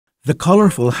The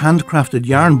colourful handcrafted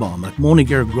yarn bomb at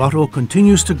Monageer Grotto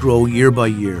continues to grow year by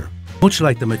year, much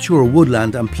like the mature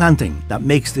woodland and planting that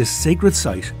makes this sacred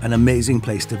site an amazing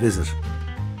place to visit.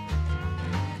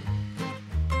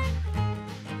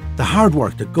 The hard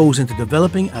work that goes into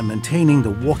developing and maintaining the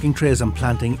walking trails and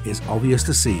planting is obvious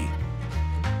to see.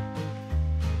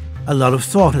 A lot of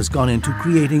thought has gone into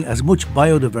creating as much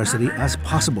biodiversity as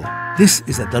possible. This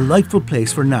is a delightful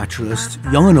place for naturalists,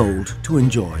 young and old, to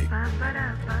enjoy.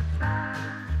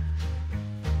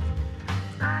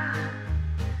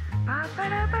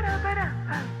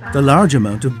 The large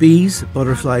amount of bees,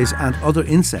 butterflies and other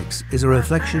insects is a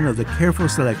reflection of the careful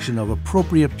selection of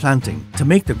appropriate planting to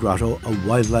make the grotto a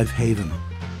wildlife haven.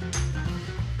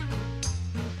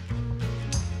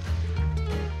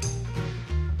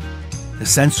 The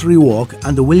Sensory Walk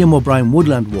and the William O'Brien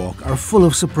Woodland Walk are full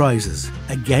of surprises,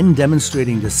 again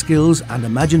demonstrating the skills and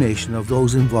imagination of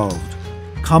those involved.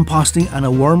 Composting and a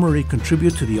wormery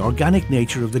contribute to the organic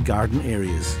nature of the garden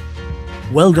areas.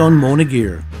 Well done,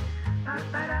 Monageer!